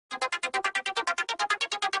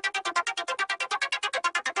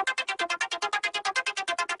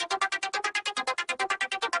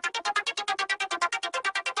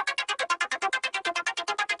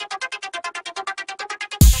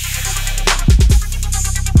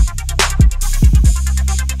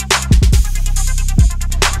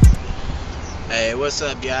Hey, what's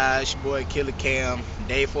up, y'all? It's your boy Killa Cam,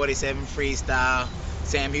 day 47 freestyle.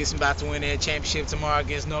 Sam Houston about to win that championship tomorrow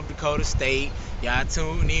against North Dakota State. Y'all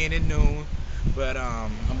tune in at noon. But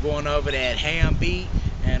I'm going over that ham beat,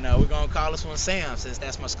 and we're gonna call this one Sam since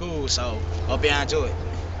that's my school. So hope y'all enjoy it.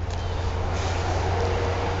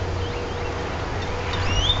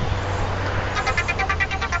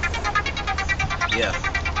 Yeah.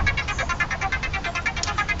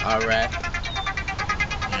 All right.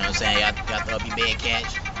 You know what I'm saying? Y'all got the uppy bad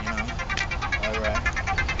catch. You know. All right.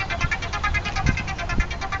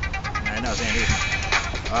 I know, Sam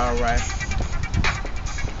Houston. All right.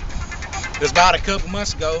 It was about a couple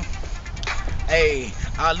months ago. Hey,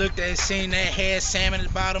 I looked at seen that had salmon at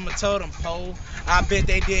the bottom of the totem pole. I bet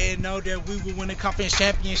they didn't know that we would win the conference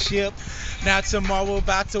championship. Now tomorrow we're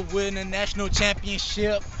about to win the national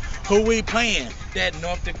championship. Who we playing? That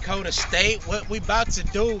North Dakota State. What we about to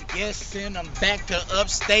do? Yes, send them back to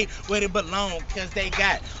upstate where they belong, cause they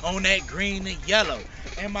got on that green and yellow.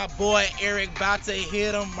 And my boy Eric about to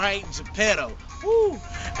hit them right Geppetto. Woo!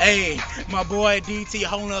 Hey, my boy DT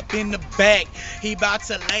holding up in the back. He about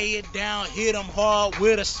to lay it down, hit him hard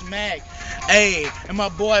with a smack. Hey, and my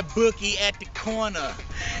boy Bookie at the corner.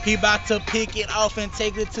 He about to pick it off and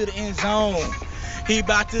take it to the end zone. He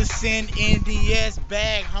about to send NDS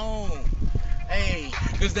back home. Hey,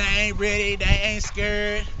 cause they ain't ready, they ain't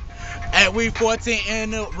scared. Hey, we 14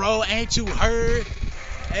 in a row, ain't you heard?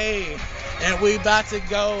 Hey, and we about to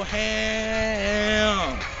go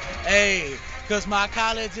ham. Hey, cause my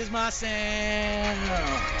college is my Sam.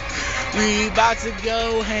 We about to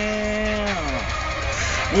go ham.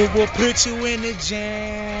 We will put you in the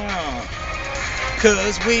jam.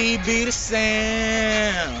 Cause we be the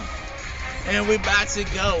Sam. And we about to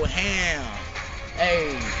go ham.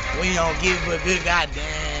 Hey, we don't give a good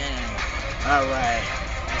goddamn. Alright.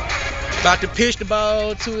 About to pitch the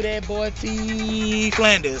ball to that boy T.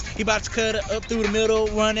 Flanders. He about to cut it up through the middle,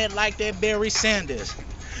 run it like that Barry Sanders.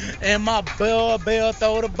 And my Bell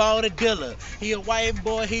throw the ball to Killa. He a white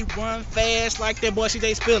boy, he run fast like that boy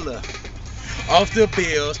CJ Spiller. Off the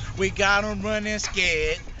Bills, we got him running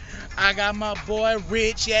scared. I got my boy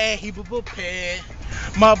Rich, yeah, he be prepared.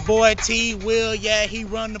 My boy T Will, yeah, he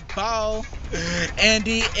run the ball. And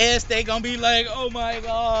the S, they gonna be like, oh my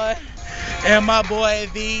God. And my boy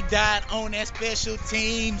V Dot on that special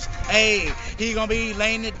teams. Hey, he gonna be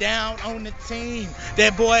laying it down on the team.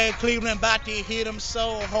 That boy Cleveland about to hit him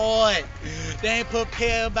so hard. They ain't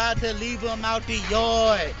prepared, about to leave him out the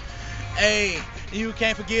yard. Hey, you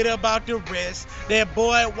can't forget about the rest. That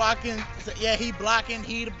boy walking, yeah, he blocking,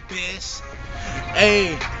 he the best.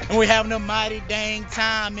 Hey, and we having a mighty dang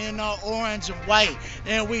time in our orange and white.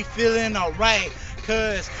 And we feeling alright,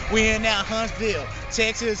 cause we in that Huntsville,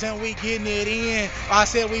 Texas, and we getting it in. I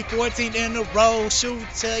said we 14th in a row, shoot,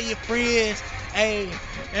 tell your friends. Hey,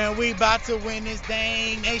 and we about to win this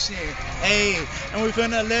dang nation. Hey, and we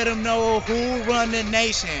finna let them know who run the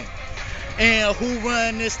nation. And who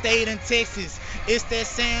run the state in Texas. It's that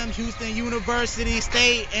S.A.M Houston University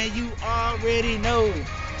State, and you already know.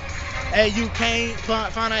 Hey, you can't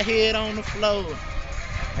find a head on the floor.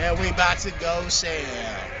 And we about to go Sam.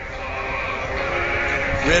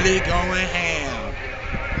 Really going ham.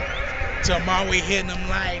 Tomorrow we hitting them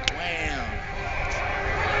like wham.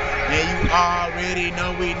 And you already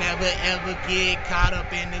know we never ever get caught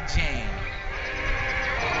up in the jam.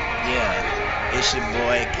 Yeah, it's your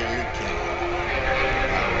boy Killa Cam.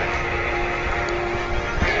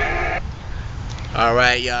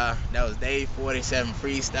 Alright, y'all, that was day 47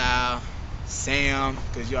 freestyle. Sam,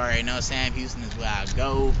 because you already know Sam Houston is where I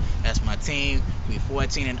go. That's my team. We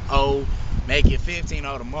 14-0. Make it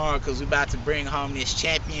 15-0 tomorrow, because we about to bring home this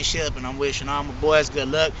championship, and I'm wishing all my boys good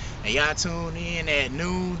luck. And y'all tune in at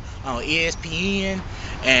noon on ESPN,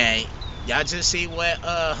 and y'all just see what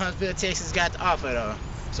Huntsville, Texas got to offer though.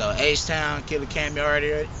 So H-Town, Killa Cam, you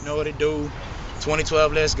already know what to do.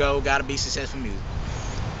 2012, let's go. Gotta be successful music.